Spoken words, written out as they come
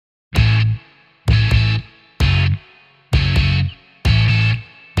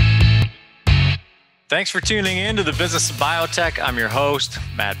Thanks for tuning in to the Business of Biotech. I'm your host,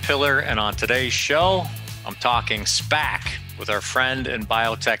 Matt Pillar, and on today's show, I'm talking SPAC with our friend and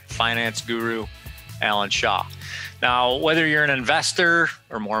biotech finance guru, Allan Shaw. Now, whether you're an investor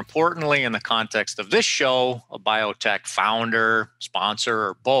or more importantly, in the context of this show, a biotech founder, sponsor,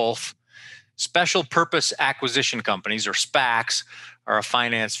 or both, special purpose acquisition companies or SPACs are a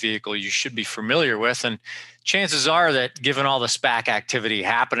finance vehicle you should be familiar with. And chances are that given all the SPAC activity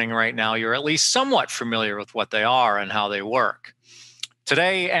happening right now, you're at least somewhat familiar with what they are and how they work.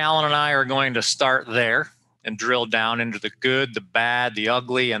 Today, Allan and I are going to start there and drill down into the good, the bad, the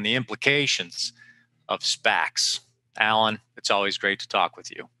ugly, and the implications of SPACs. Allan, it's always great to talk with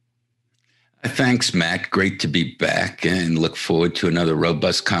you. Thanks, Matt. Great to be back and look forward to another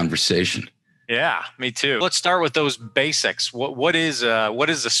robust conversation. Yeah, me too. Let's start with those basics. What is a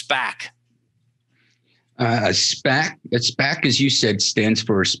SPAC? A SPAC, as you said, stands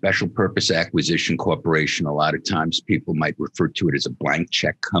for a Special Purpose Acquisition Corporation. A lot of times people might refer to it as a blank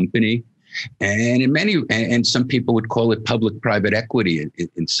check company. And some people would call it public-private equity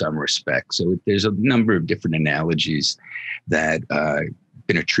in some respects. So there's a number of different analogies that have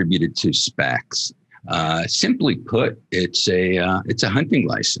been attributed to SPACs. Simply put, it's a hunting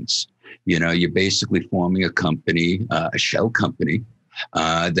license. You know, you're basically forming a company, a shell company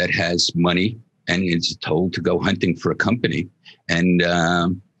that has money and is told to go hunting for a company. And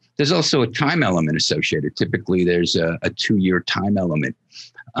there's also a time element associated. Typically, there's a 2-year time element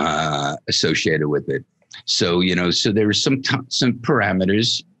associated with it. So, so there's some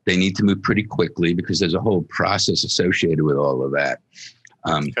parameters. They need to move pretty quickly because there's a whole process associated with all of that.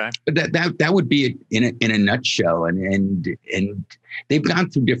 Okay. But that would be it in a nutshell. And they've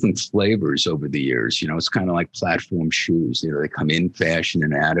gone through different flavors over the years. It's kind of like platform shoes. They come in fashion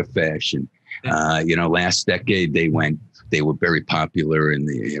and out of fashion. Last decade they were very popular in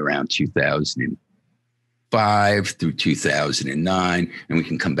around 2005 through 2009, and we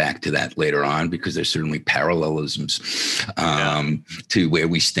can come back to that later on because there's certainly parallelisms to where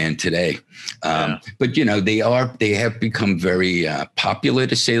we stand today. But they have become very popular,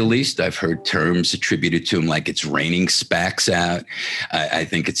 to say the least. I've heard terms attributed to them like it's raining SPACs out. I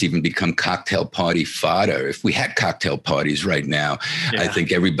think it's even become cocktail party fodder. If we had cocktail parties right now, I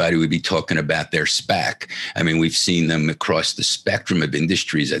think everybody would be talking about their SPAC. I mean, we've seen them across the spectrum of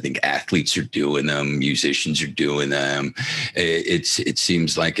industries. I think athletes are doing them, musicians are doing them. It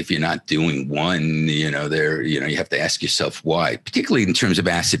seems like if you're not doing one, you have to ask yourself why, particularly in terms of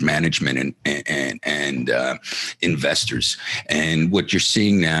asset management and investors. And what you're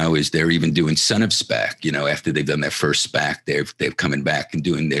seeing now is they're even doing son of SPAC. After they've done their first SPAC, they've coming back and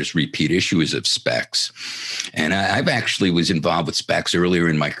there's repeat issues of SPACs. And I've actually was involved with SPACs earlier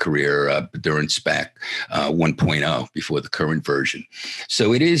in my career during SPAC 1.0 before the current version.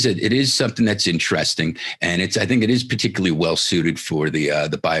 So it is something that's interesting. And I think it is particularly well suited for the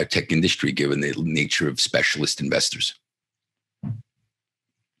biotech industry, given the nature of specialist investors.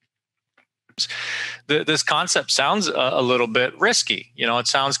 This concept sounds a little bit risky. It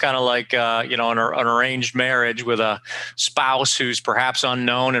sounds kind of like an arranged marriage with a spouse who's perhaps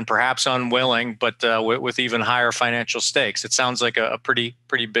unknown and perhaps unwilling, but with even higher financial stakes. It sounds like a pretty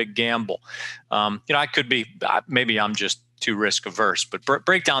big gamble. I could be, maybe I'm just too risk averse, but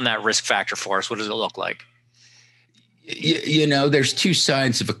break down that risk factor for us. What does it look like? There's two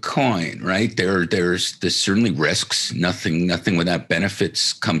sides of a coin, right? There's certainly risks. Nothing without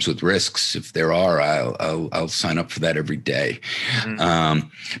benefits comes with risks. If there are, I'll sign up for that every day. Mm-hmm.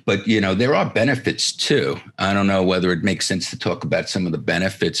 But there are benefits too. I don't know whether it makes sense to talk about some of the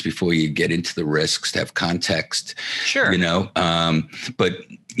benefits before you get into the risks to have context. Sure. But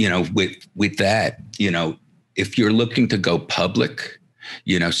with that, if you're looking to go public,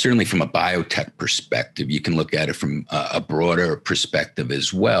 certainly from a biotech perspective, you can look at it from a broader perspective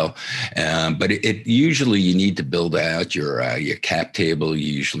as well. But it usually you need to build out your cap table.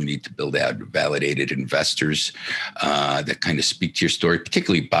 You usually need to build out validated investors that kind of speak to your story,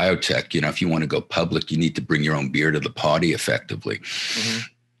 particularly biotech. If you want to go public, you need to bring your own beer to the party effectively. Mm-hmm.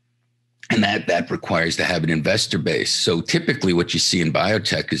 And that requires to have an investor base. So typically what you see in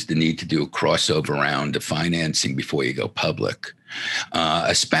biotech is the need to do a crossover round of financing before you go public.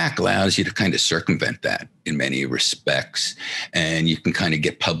 A SPAC allows you to kind of circumvent that in many respects, and you can kind of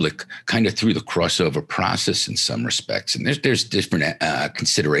get public kind of through the crossover process in some respects. And there's different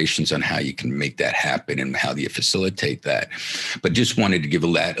considerations on how you can make that happen and how do you facilitate that. But just wanted to give a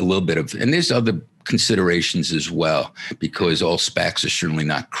little bit of, and there's other considerations as well, because all SPACs are certainly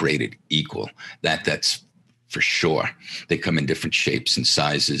not created equal. That's for sure. They come in different shapes and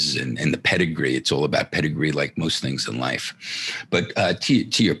sizes, and the pedigree. It's all about pedigree, like most things in life. But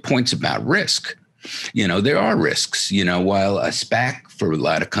to your points about risk, There are risks. While a SPAC for a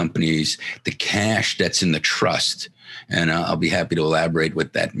lot of companies, the cash that's in the trust, and I'll be happy to elaborate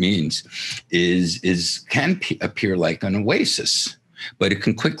what that means, can appear like an oasis, but it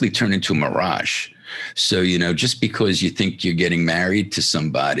can quickly turn into a mirage. So, just because you think you're getting married to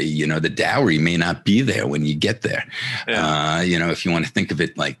somebody, the dowry may not be there when you get there. Yeah. If you want to think of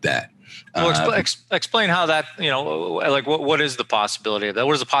it like that. Well, explain how that, like what is the possibility of that?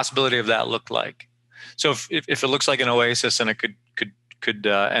 What does the possibility of that look like? So if it looks like an oasis and it could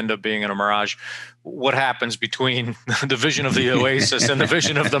end up being in a mirage, what happens between the vision of the oasis and the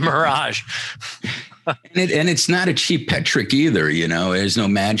vision of the mirage? And it's not a cheap pet trick either, There's no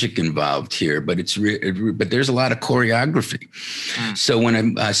magic involved here, but but there's a lot of choreography. So when a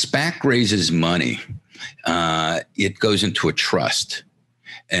SPAC raises money, it goes into a trust.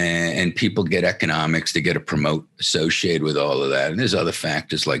 And people get economics, they get a promote associated with all of that. And there's other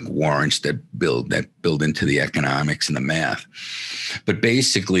factors like warrants that build into the economics and the math. But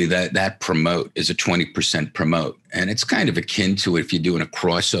basically that promote is a 20% promote. And it's kind of akin to if you're doing a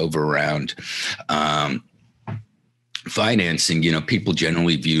crossover round financing, people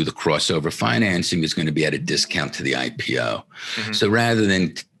generally view the crossover financing as going to be at a discount to the IPO. Mm-hmm. So rather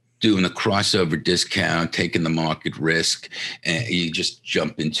than doing the crossover discount, taking the market risk, and you just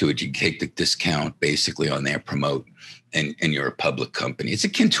jump into it. You take the discount basically on their promote, and you're a public company. It's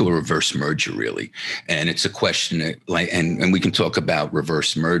akin to a reverse merger, really. And it's a question of and we can talk about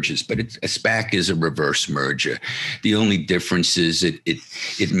reverse mergers, but a SPAC is a reverse merger. The only difference is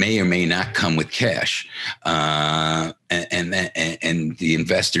it may or may not come with cash. And the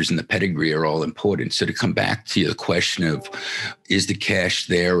investors and the pedigree are all important. So to come back to the question of, is the cash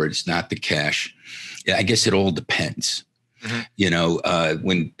there or is not the cash? Yeah, I guess it all depends. Mm-hmm.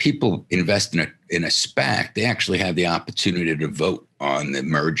 When people invest in a SPAC, they actually have the opportunity to vote on the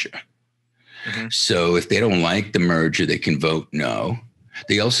merger. Mm-hmm. So if they don't like the merger, they can vote no.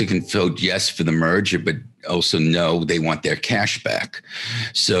 They also can vote yes for the merger, but also no, they want their cash back.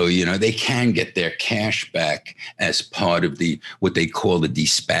 So, they can get their cash back as part of what they call the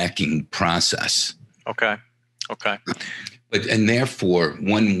de-SPACing process. Okay. And therefore,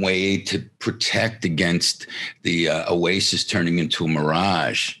 one way to protect against the oasis turning into a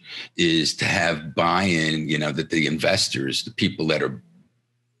mirage is to have buy-in, that the investors, the people that are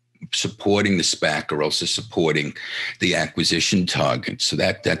supporting the SPAC are also supporting the acquisition target. So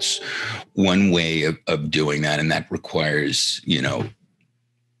that's one way of doing that. And that requires,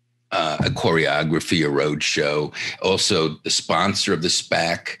 a choreography, a roadshow. Also, the sponsor of the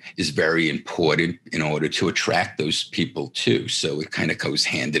SPAC is very important in order to attract those people too. So it kind of goes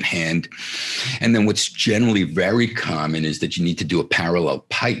hand in hand. And then what's generally very common is that you need to do a parallel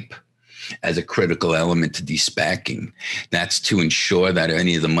pipe as a critical element to de-SPACing. That's to ensure that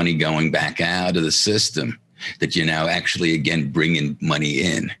any of the money going back out of the system, that you now actually again bringing money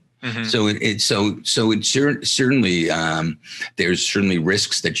in. Mm-hmm. So it's certainly there's certainly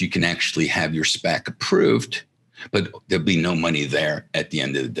risks that you can actually have your SPAC approved, but there'll be no money there at the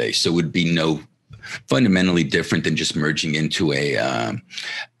end of the day. So it would be fundamentally different than just merging into a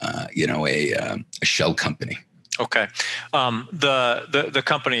shell company. Okay. The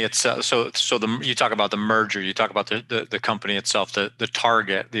company itself. So you talk about the merger. You talk about the company itself, the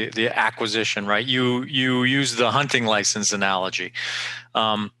target, the acquisition, right? You use the hunting license analogy.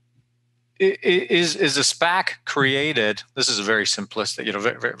 Is a SPAC created? This is a very simplistic,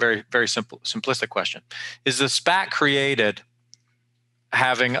 very, very, very simplistic question. Is the SPAC created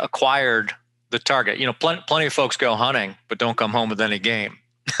having acquired the target? Plenty of folks go hunting, but don't come home with any game.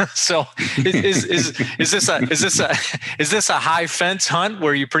 So is this a high fence hunt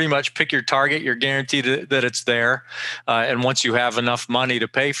where you pretty much pick your target, you're guaranteed that it's there, and once you have enough money to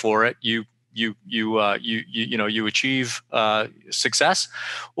pay for it, you achieve success,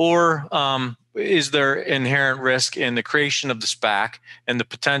 or is there inherent risk in the creation of the SPAC and the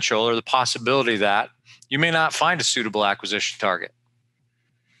potential or the possibility that you may not find a suitable acquisition target?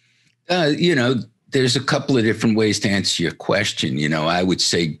 There's a couple of different ways to answer your question. I would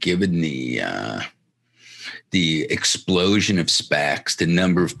say, given the explosion of SPACs, the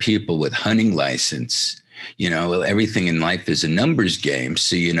number of people with hunting license, everything in life is a numbers game.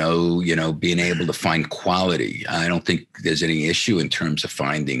 So, being able to find quality, I don't think there's any issue in terms of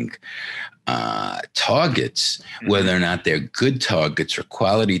finding targets, whether or not they're good targets or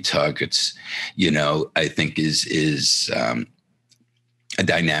quality targets, I think is a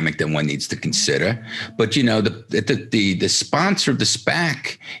dynamic that one needs to consider. But, the sponsor of the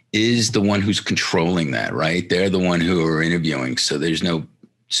SPAC is the one who's controlling that, right? They're the one who are interviewing. So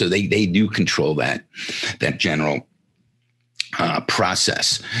they do control that general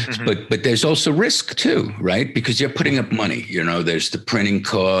process. But there's also risk too, right? Because you're putting up money. There's the printing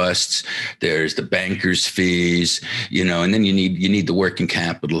costs, there's the banker's fees, and then you need the working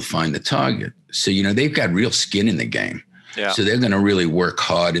capital to find the target. So they've got real skin in the game. Yeah. So they're going to really work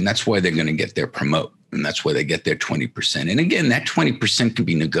hard, and that's why they're going to get their promote. And that's why they get their 20%. And again, that 20% can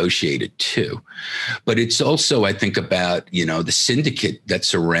be negotiated too. But it's also, I think, about, the syndicate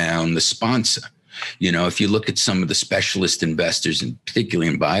that's around the sponsor. If you look at some of the specialist investors, and particularly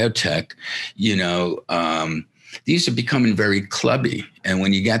in biotech, these are becoming very clubby. And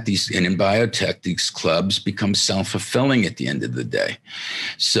when you got these, and in biotech, these clubs become self-fulfilling at the end of the day.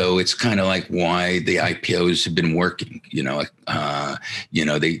 So it's kind of like why the IPOs have been working,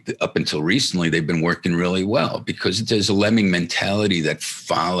 they, up until recently, they've been working really well because there's a lemming mentality that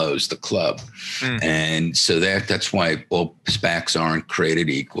follows the club. And so that's why all SPACs aren't created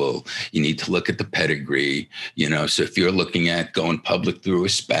equal. You need to look at the pedigree, so if you're looking at going public through a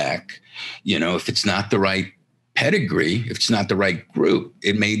SPAC, if it's not the right pedigree, if it's not the right group,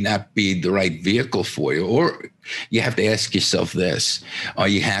 it may not be the right vehicle for you. Or you have to ask yourself this: are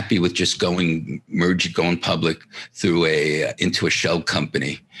you happy with just going public through into a shell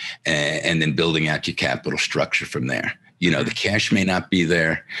company and then building out your capital structure from there? The cash may not be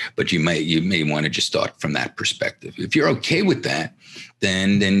there, but you may want to just start from that perspective. If you're okay with that,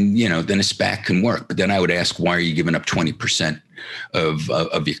 then a SPAC can work. But then I would ask, why are you giving up 20%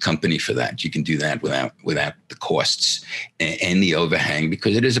 of your company for that? You can do that without the costs and the overhang,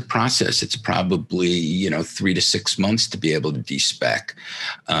 because it is a process. It's probably 3 to 6 months to be able to de-SPAC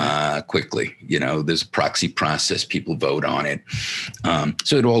quickly. There's a proxy process. People vote on it.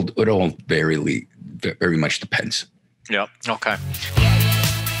 So it all very much depends. Yep. Okay.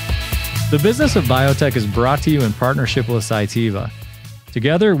 The Business of Biotech is brought to you in partnership with Cytiva.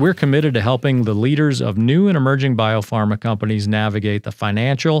 Together, we're committed to helping the leaders of new and emerging biopharma companies navigate the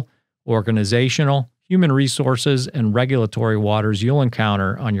financial, organizational, human resources, and regulatory waters you'll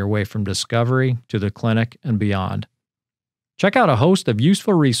encounter on your way from discovery to the clinic and beyond. Check out a host of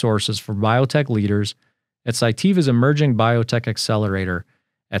useful resources for biotech leaders at Cytiva's Emerging Biotech Accelerator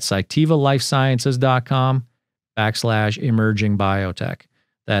at cytivalifesciences.com/emerging biotech.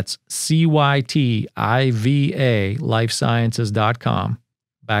 That's CYTIVA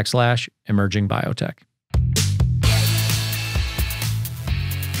lifesciences.com/emerging biotech.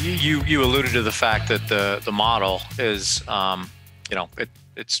 You alluded to the fact that the model is,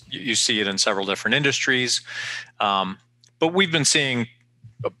 you see it in several different industries, but we've been seeing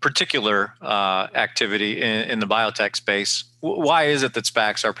a particular activity in the biotech space. Why is it that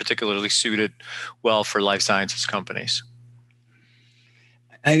SPACs are particularly suited well for life sciences companies?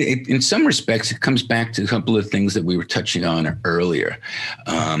 In some respects, it comes back to a couple of things that we were touching on earlier.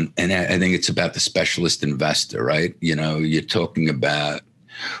 And I think it's about the specialist investor, right? You're talking about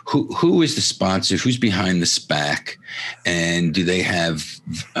who is the sponsor, who's behind the SPAC, and do they have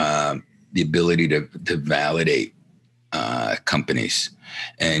the ability to validate companies?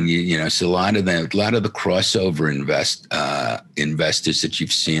 And so a lot of the crossover investors that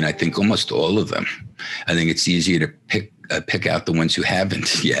you've seen, I think almost all of them, I think it's easier to pick out the ones who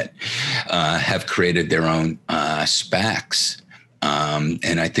haven't yet, have created their own SPACs,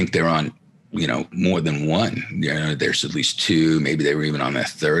 and I think they're on more than one. There's at least two, maybe they were even on a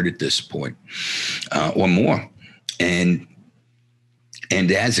third at this point, or more, and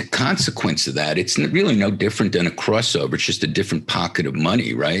as a consequence of that, it's really no different than a crossover. It's just a different pocket of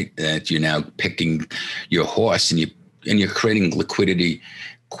money, right? That you're now picking your horse and you're creating liquidity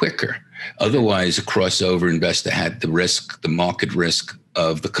quicker. Otherwise, a crossover investor had the market risk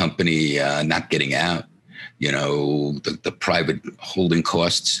of the company not getting out, the private holding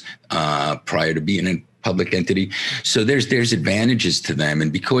costs prior to being a public entity. So there's advantages to them.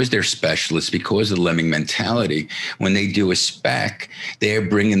 And because they're specialists, because of the lemming mentality, when they do a SPAC, they're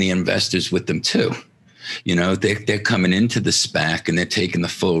bringing the investors with them too. They're coming into the SPAC and they're taking the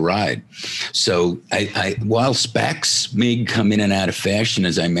full ride. So while SPACs may come in and out of fashion,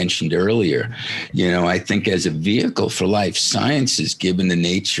 as I mentioned earlier, I think as a vehicle for life sciences, given the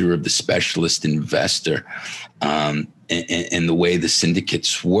nature of the specialist investor and the way the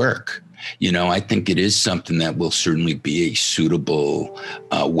syndicates work, I think it is something that will certainly be a suitable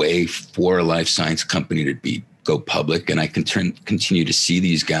way for a life science company to go public. And I can continue to see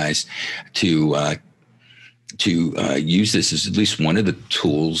these guys to use this as at least one of the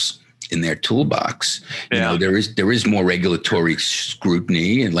tools in their toolbox. Yeah. There is more regulatory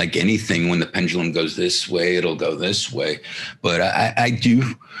scrutiny, and like anything, when the pendulum goes this way, it'll go this way. But I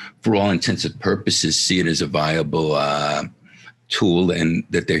do, for all intents and purposes, see it as a viable tool, and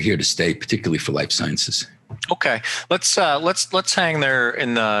that they're here to stay, particularly for life sciences. Okay, let's hang there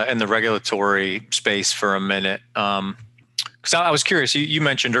in the regulatory space for a minute. Because I was curious, you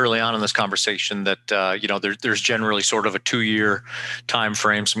mentioned early on in this conversation that there's generally sort of a 2-year time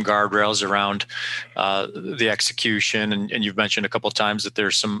frame, some guardrails around the execution, and you've mentioned a couple of times that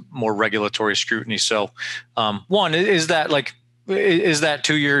there's some more regulatory scrutiny. So, one is that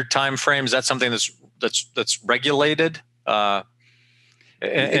 2-year time frame, is that something that's regulated? And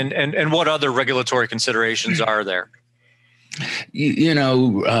what other regulatory considerations are there?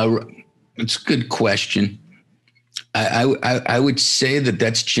 It's a good question. I would say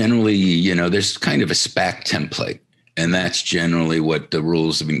that's generally, there's kind of a SPAC template, and that's generally what the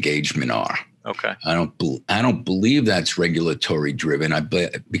rules of engagement are. Okay. I don't believe that's regulatory driven.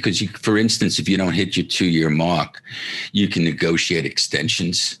 Because for instance, if you don't hit your 2-year mark, you can negotiate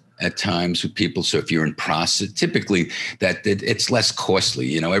extensions at times with people. So if you're in process, typically it's less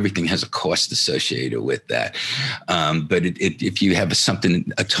costly. Everything has a cost associated with that. But if you have a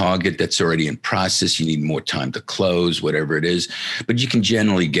target that's already in process, you need more time to close, whatever it is. But you can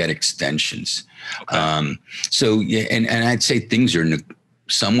generally get extensions. Okay. And I'd say things are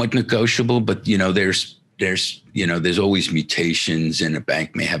somewhat negotiable, but there's always mutations, and a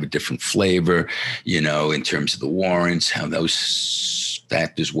bank may have a different flavor, in terms of the warrants, how those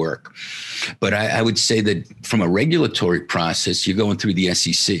factors work. But I would say that from a regulatory process, you're going through the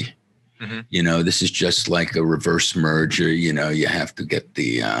SEC. Mm-hmm. This is just like a reverse merger. You have to get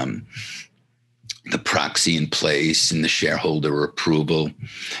the proxy in place and the shareholder approval,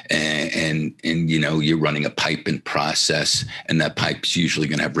 and you're running a piping process, and that pipe is usually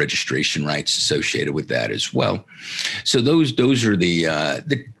going to have registration rights associated with that as well. So those are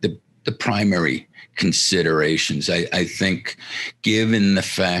the primary considerations. I think, given the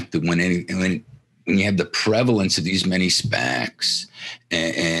fact that when you have the prevalence of these many SPACs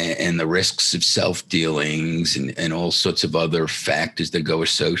and the risks of self-dealings and all sorts of other factors that are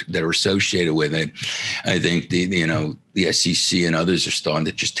associated with it, I think the SEC and others are starting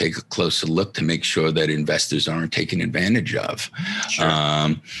to just take a closer look to make sure that investors aren't taken advantage of.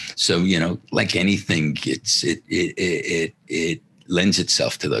 Sure. So like anything, it lends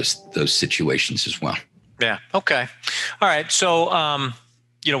itself to those situations as well. Yeah. Okay. All right. So,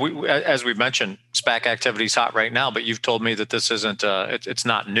 as we've mentioned, SPAC activity is hot right now, but you've told me that this isn't, it's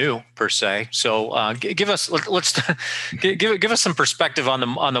not new per se. So, give us some perspective on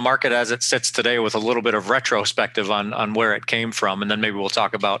the market as it sits today, with a little bit of retrospective on where it came from, and then maybe we'll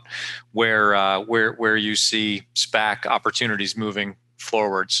talk about where you see SPAC opportunities moving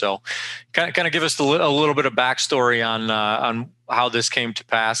forward. So, kind of give us a little bit of backstory on how this came to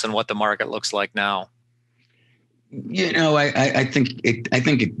pass and what the market looks like now. I think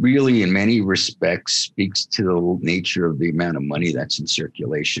it really, in many respects, speaks to the nature of the amount of money that's in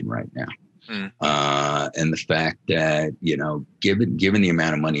circulation right now, and the fact that given the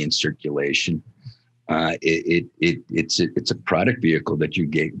amount of money in circulation, it's a product vehicle that you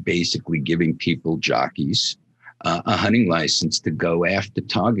get, basically giving people, jockeys, a hunting license to go after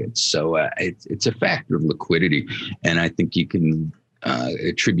targets. So it's a factor of liquidity, and I think you can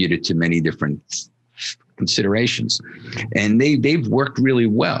attribute it to many different considerations. And they've worked really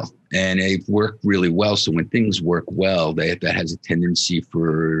well, So when things work well, that has a tendency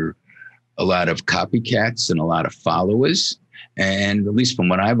for a lot of copycats and a lot of followers. And at least from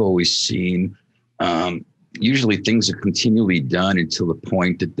what I've always seen, usually things are continually done until the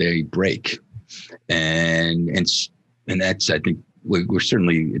point that they break. And that's, I think, we're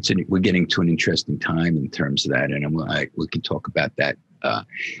certainly, we're getting to an interesting time in terms of that, and we can talk about that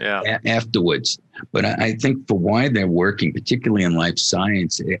afterwards. But I think for why they're working, particularly in life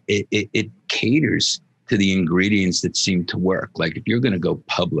science, it caters to the ingredients that seem to work. Like if you're going to go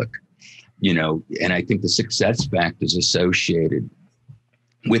public, and I think the success factors associated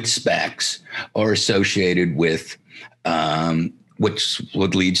with SPACs are associated with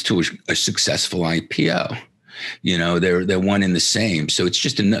what leads to a successful IPO. They're one and the same. So it's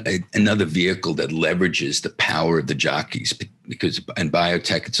just another vehicle that leverages the power of the jockeys, because in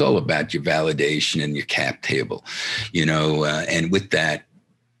biotech, it's all about your validation and your cap table, and with that,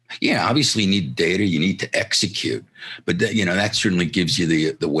 obviously you need data, you need to execute, but that certainly gives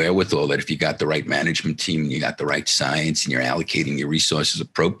you the wherewithal that if you got the right management team and you got the right science and you're allocating your resources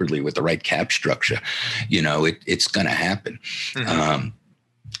appropriately with the right cap structure, it's going to happen. Mm-hmm.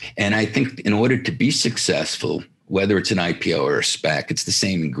 And I think in order to be successful, whether it's an IPO or a SPAC, it's the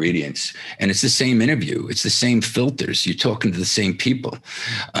same ingredients and it's the same interview. It's the same filters. You're talking to the same people.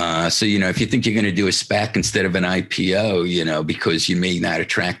 So, if you think you're going to do a SPAC instead of an IPO, because you may not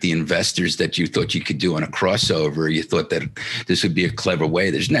attract the investors that you thought you could do on a crossover, you thought that this would be a clever way.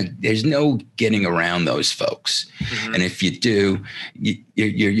 There's no getting around those folks. Mm-hmm. And if you do,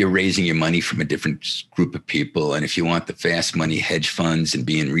 you're raising your money from a different group of people. And if you want the fast money hedge funds and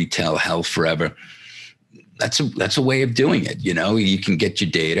be in retail health forever, that's a way of doing it. You can get your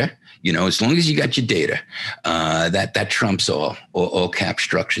data, as long as you got your data, that trumps all cap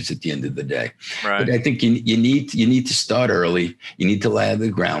structures at the end of the day. Right. But I think you need to start early. You need to allow the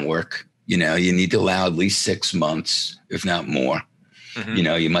groundwork. You need to allow at least 6 months, if not more. Mm-hmm.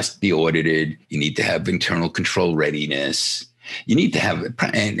 You must be audited. You need to have internal control readiness. You need to have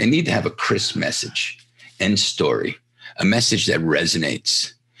a crisp message and story, a message that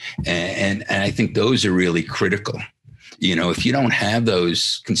resonates. And I think those are really critical. If you don't have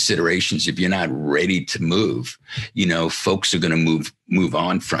those considerations, if you're not ready to move, folks are going to move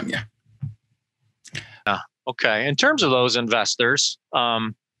on from you. Okay. In terms of those investors,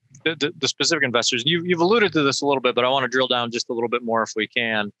 the specific investors, you've alluded to this a little bit, but I want to drill down just a little bit more if we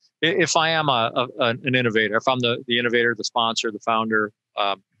can. If I am an innovator, if I'm the innovator, the sponsor, the founder,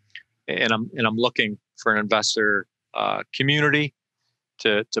 and I'm looking for an investor community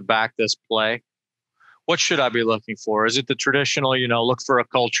to back this play, what should I be looking for? Is it the traditional, look for a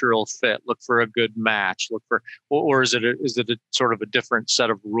cultural fit, look for a good match, or is it a sort of a different set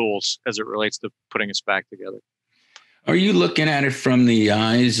of rules as it relates to putting a SPAC together? Are you looking at it from the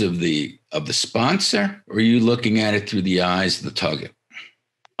eyes of the sponsor, or are you looking at it through the eyes of the target?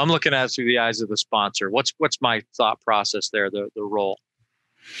 I'm looking at it through the eyes of the sponsor. What's my thought process there, the role?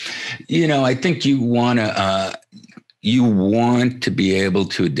 I think you want to be able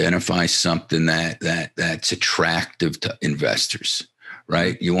to identify something that's attractive to investors,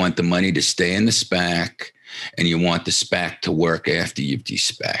 right? You want the money to stay in the SPAC, and you want the SPAC to work after you've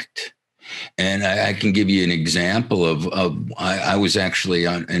de-SPAC'd. And I can give you an example of I was actually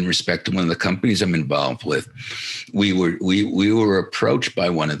in respect to one of the companies I'm involved with. We were approached by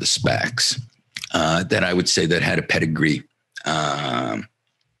one of the SPACs that I would say that had a pedigree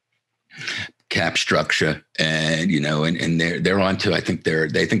cap structure, and and they're on to, I think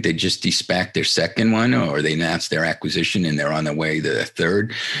they think they just de-SPAC'd their second one, or they announced their acquisition and they're on their way to the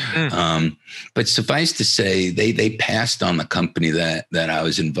third. But suffice to say, they passed on the company that I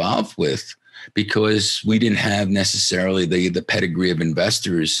was involved with because we didn't have necessarily the pedigree of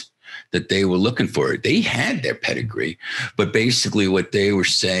investors that they were looking for. They had their pedigree, but basically what they were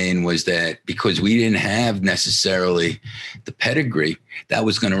saying was that because we didn't have necessarily the pedigree, that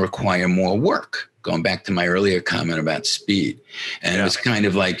was going to require more work. Going back to my earlier comment about speed. And it was kind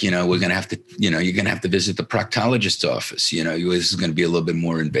of like, we're going to have to, you're going to have to visit the proctologist's office. This is going to be a little bit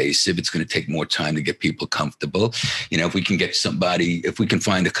more invasive. It's going to take more time to get people comfortable. If we can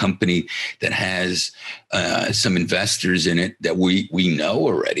find a company that has some investors in it that we know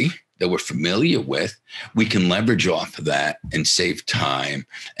already, that we're familiar with, we can leverage off of that and save time.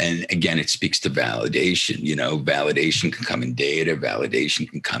 And again, it speaks to validation. Validation can come in data, validation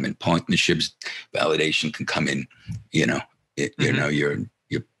can come in partnerships, validation can come in, the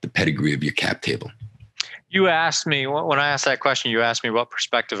pedigree of your cap table. You asked me, when I asked that question, you asked me what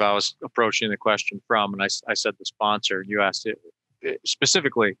perspective I was approaching the question from, and I said the sponsor. You asked it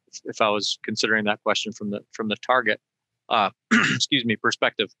specifically if I was considering that question from the target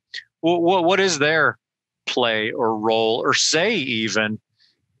perspective. What is their play or role or say even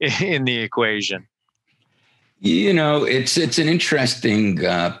in the equation? It's an interesting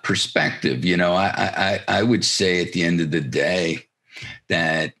perspective. I would say at the end of the day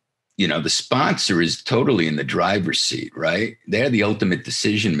that, the sponsor is totally in the driver's seat, right? They're the ultimate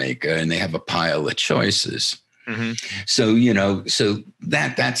decision maker and they have a pile of choices. Mm-hmm. So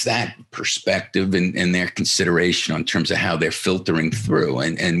that's that perspective and their consideration in terms of how they're filtering through.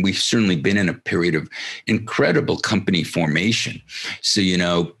 And we've certainly been in a period of incredible company formation. So,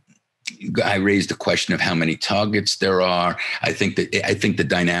 I raised the question of how many targets there are. I think the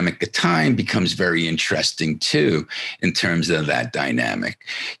dynamic of time becomes very interesting too, in terms of that dynamic.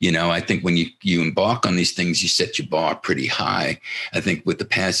 I think when you embark on these things, you set your bar pretty high. I think with the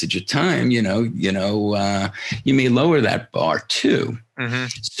passage of time, you may lower that bar too. Mm-hmm.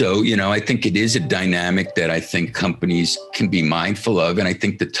 So, I think it is a dynamic that I think companies can be mindful of. And I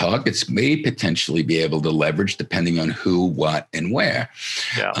think the targets may potentially be able to leverage depending on who, what, and where.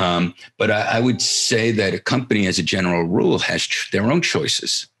 Yeah. But I would say that a company as a general rule has their own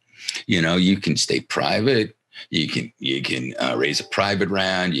choices. You can stay private. You can raise a private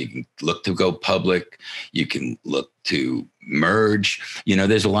round. You can look to go public. You can look to merge.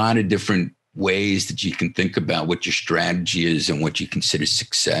 There's a lot of different ways that you can think about what your strategy is and what you consider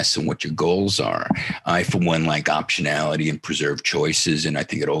success and what your goals are. I, for one, like optionality and preserve choices. And I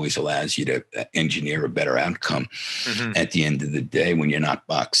think it always allows you to engineer a better outcome at the end of the day when you're not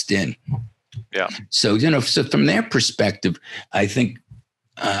boxed in. Yeah. So, so from their perspective, I think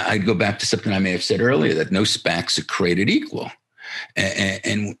I'd go back to something I may have said earlier, that no SPACs are created equal.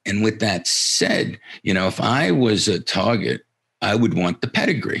 And with that said, if I was a target, I would want the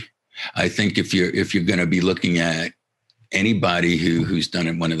pedigree. I think if you're going to be looking at anybody who's done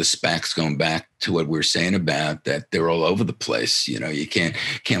it, one of the SPACs, going back to what we're saying about that they're all over the place. You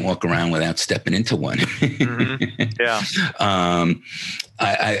can't walk around without stepping into one. Yeah.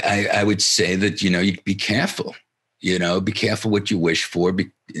 I would say that, you be careful. Be careful what you wish for.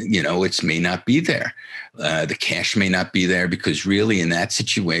 It may not be there. The cash may not be there, because really in that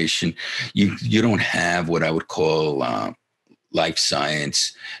situation, you don't have what I would call life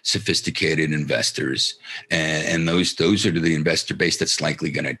science sophisticated investors, and those are the investor base that's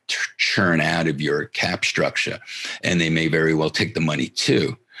likely going to churn out of your cap structure, and they may very well take the money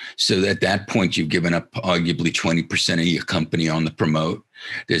too. So at that point, you've given up arguably 20% of your company on the promote.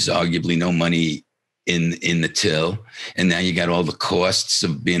 There's arguably no money in the till, and now you got all the costs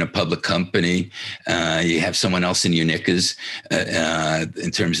of being a public company. You have someone else in your knickers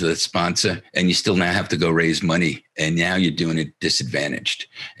in terms of the sponsor, and you still now have to go raise money, and now you're doing it disadvantaged,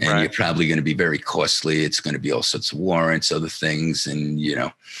 and You're probably going to be very costly. It's going to be all sorts of warrants, other things, and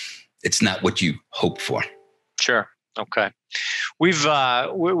it's not what you hope for. Sure. Okay. We've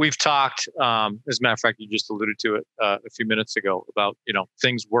talked, as a matter of fact, you just alluded to it a few minutes ago about,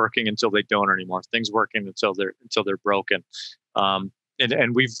 things working until they don't anymore, things working until they're broken. And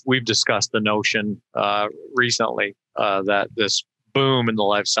we've discussed the notion recently that this boom in the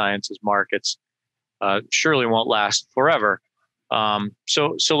life sciences markets surely won't last forever.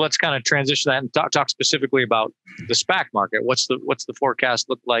 So let's kind of transition that and talk specifically about the SPAC market. What's the forecast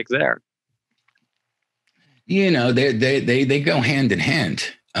look like there? They go hand in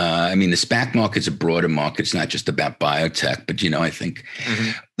hand. The SPAC market's a broader market. It's not just about biotech, but I think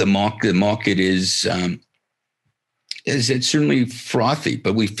the market is it's certainly frothy.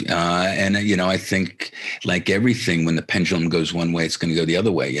 But I think, like everything, when the pendulum goes one way, it's going to go the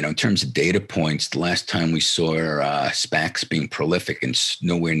other way. In terms of data points, the last time we saw SPACs being prolific and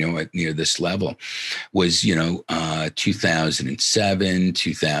nowhere near this level was 2007,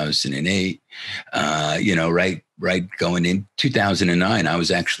 2008. Right going in 2009, I was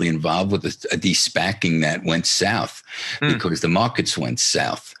actually involved with a de-SPACing that went south because the markets went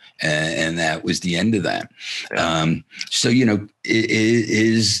south. And that was the end of that. Yeah.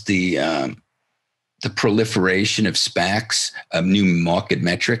 Is the proliferation of SPACs a new market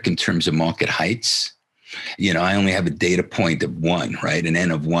metric in terms of market heights? I only have a data point of one, right? An N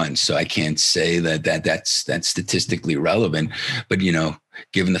of one. So I can't say that's statistically relevant. But,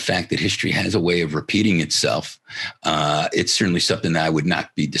 given the fact that history has a way of repeating itself, it's certainly something that I would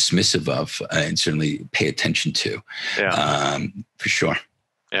not be dismissive of and certainly pay attention to. Yeah. For sure.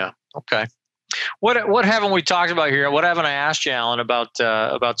 Yeah. Okay. What haven't we talked about here? What haven't I asked you, Allan, about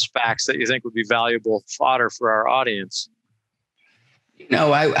SPACs that you think would be valuable fodder for our audience?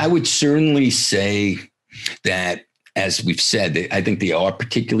 I would certainly say that, as we've said, I think they are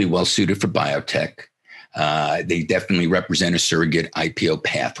particularly well suited for biotech. They definitely represent a surrogate IPO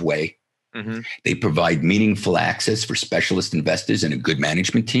pathway. Mm-hmm. They provide meaningful access for specialist investors and a good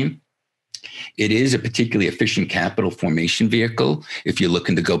management team. It is a particularly efficient capital formation vehicle if you're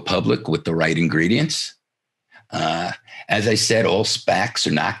looking to go public with the right ingredients. As I said, all SPACs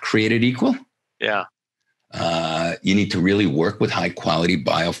are not created equal. Yeah. You need to really work with high quality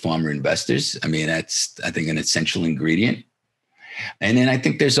biopharma investors. That's, I think, an essential ingredient. And then I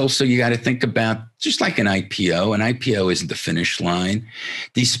think there's also, you got to think about, just like an IPO. An IPO isn't the finish line.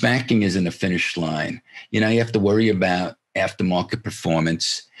 De-SPACing isn't a finish line. You have to worry about aftermarket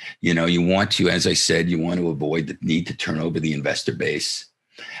performance. You want to, as I said, you want to avoid the need to turn over the investor base.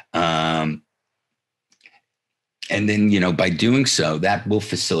 And then, by doing so, that will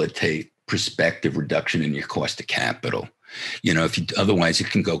facilitate prospective reduction in your cost of capital. Otherwise it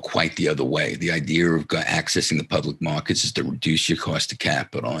can go quite the other way. The idea of accessing the public markets is to reduce your cost of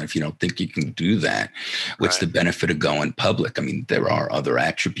capital. And if you don't think you can do that, what's the benefit of going public? There are other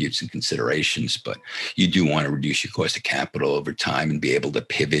attributes and considerations, but you do want to reduce your cost of capital over time and be able to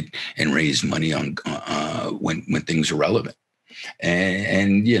pivot and raise money on when things are relevant.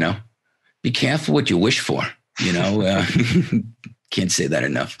 And be careful what you wish for. Can't say that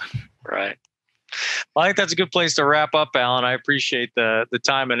enough. Right. Well, I think that's a good place to wrap up, Allan. I appreciate the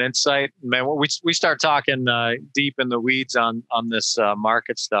time and insight. Man, we start talking deep in the weeds on this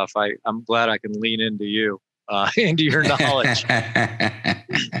market stuff. I'm glad I can lean into you, into your knowledge.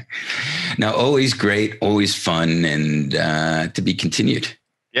 No, always great, always fun, and to be continued.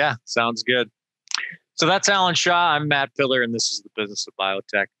 Yeah, sounds good. So that's Allan Shaw. I'm Matt Pillar, and this is the Business of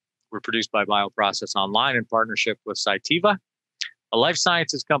Biotech. We're produced by Bioprocess Online in partnership with Cytiva, a life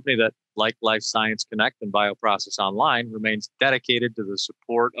sciences company that, like Life Science Connect and Bioprocess Online, remains dedicated to the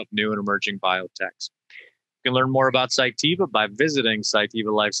support of new and emerging biotechs. You can learn more about Cytiva by visiting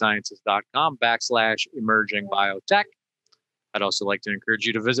cytivalifesciences.com/emerging biotech. I'd also like to encourage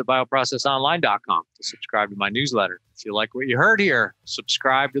you to visit bioprocessonline.com to subscribe to my newsletter. If you like what you heard here,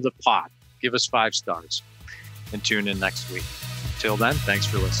 subscribe to the pod, give us 5 stars, and tune in next week. Until then, thanks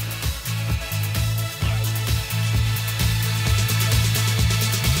for listening.